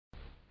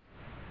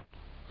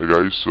Hey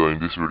guys, in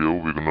this video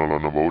we're gonna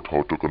learn about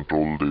how to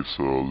control this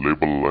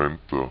label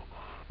length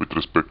with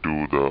respect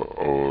to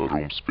the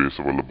room space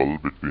available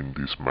between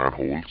these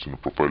manholes in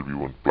profile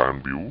view and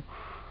plan view.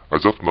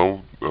 As of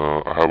now,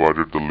 I have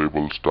added the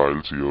label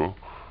styles here,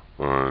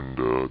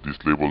 and these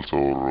labels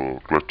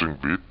are clustering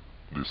with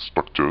these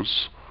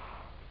structures.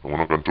 I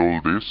want to control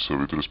this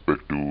with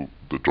respect to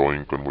the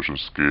drawing conversion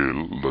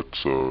scale,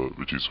 that's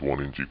which is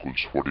 1 inch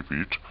equals 40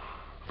 feet.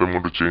 If I'm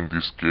going to change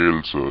these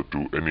scales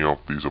to any of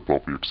these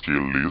appropriate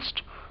scale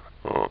list,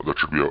 that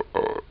should be a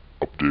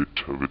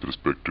update with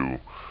respect to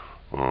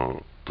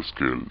the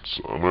scales.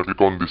 I'm going to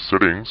click on these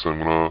settings. I'm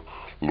going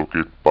to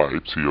locate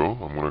pipes here.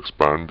 I'm going to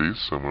expand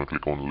this. I'm going to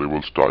click on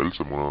label styles.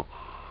 I'm going to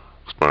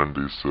expand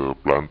this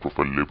plan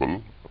profile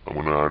label. I'm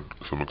going to add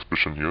some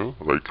expression here.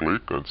 Right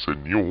click and say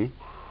new.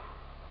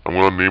 I'm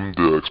going to name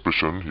the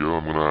expression here.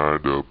 I'm going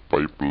to add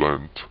pipe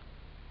length.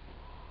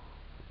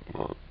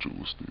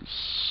 Choose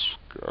these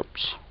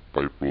caps,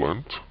 pipe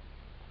length.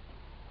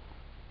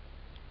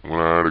 I'm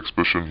going to add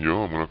expression here.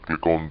 I'm going to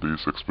click on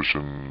this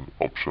expression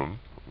option.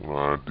 I'm going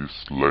to add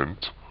this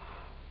length.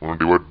 I'm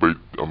going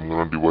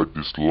to divide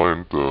this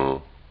length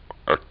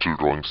actual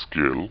drawing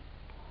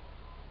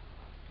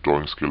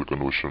scale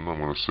conversion. I'm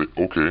going to say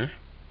OK.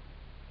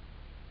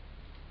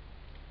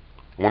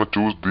 I'm going to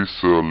choose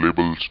this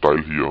label style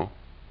here.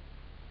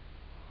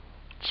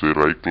 Say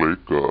right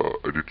click,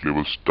 edit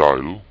label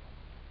style.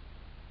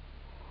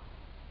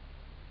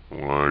 I'm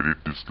going to edit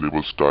this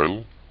label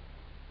style.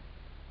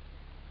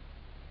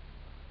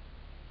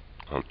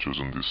 I've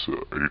chosen this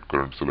edit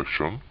current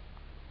selection.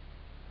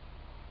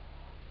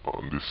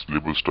 On this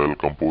label style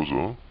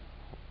composer,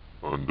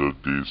 under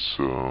this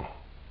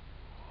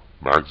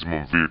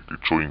maximum width,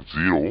 it's showing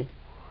 0.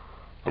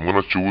 I'm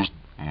going to choose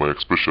my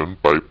expression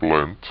pipe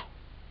length.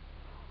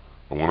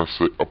 I'm going to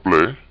say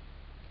apply.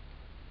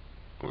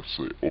 Let's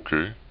say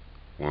OK.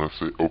 I'm going to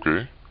say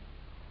OK.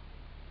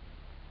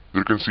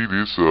 You can see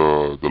this,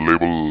 the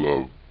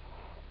label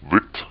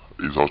width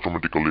is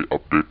automatically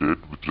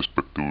updated with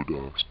respect to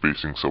the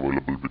spacings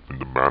available between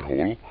the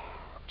manhole.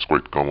 It's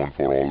quite common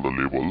for all the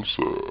labels.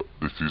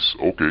 This is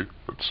OK.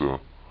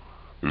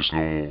 There is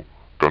no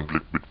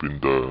conflict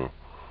between the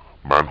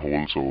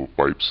manholes or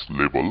pipes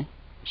label,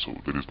 so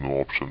there is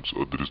no options,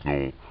 or there is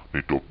no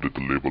need to update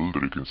the label.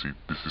 There you can see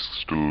this is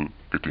still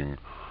getting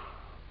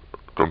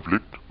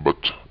conflict, but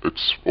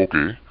it's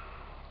OK.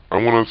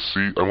 I want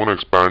to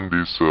expand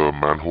this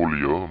manhole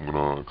here. I'm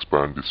gonna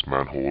expand this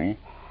manhole.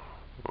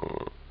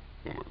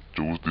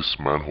 Choose this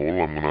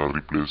manhole. I'm gonna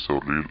replace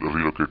or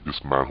relocate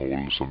this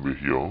manhole somewhere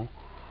here.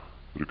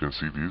 You can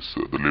see this.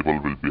 The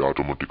label will be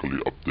automatically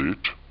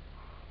updated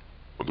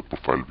on the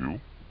profile view.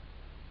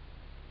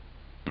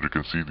 You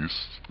can see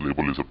this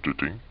label is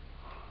updating.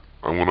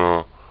 I'm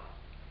gonna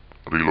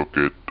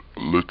relocate a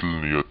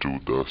little near to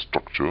the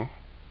structure,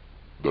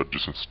 the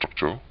adjacent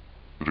structure.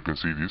 You can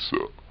see this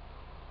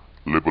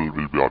label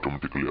will be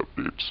automatically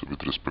updated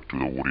with respect to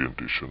the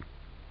orientation.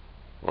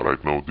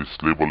 Right now this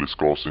label is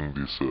crossing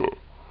this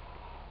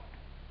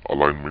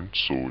alignment,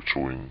 so it's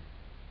showing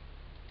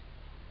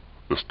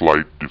a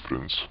slight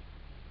difference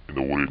in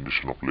the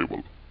orientation of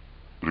label.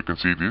 You can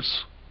see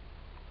this.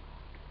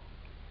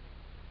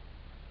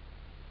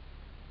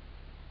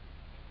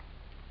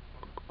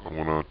 I'm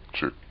gonna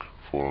check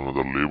for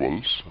another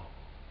labels.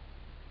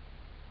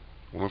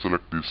 I'm gonna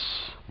select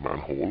this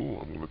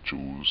manhole. I'm gonna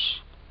choose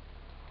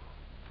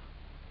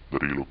the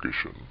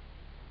relocation.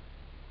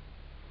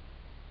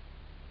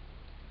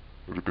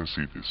 You can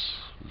see this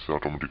is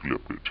automatically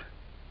updated.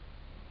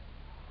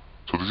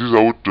 So this is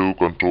how to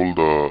control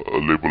the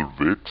label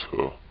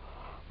width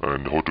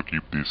and how to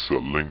keep this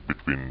link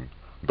between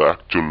the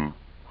actual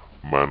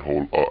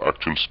manhole or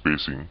actual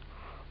spacing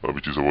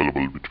which is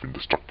available between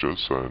the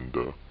structures and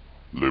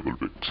label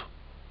width.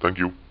 Thank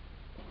you.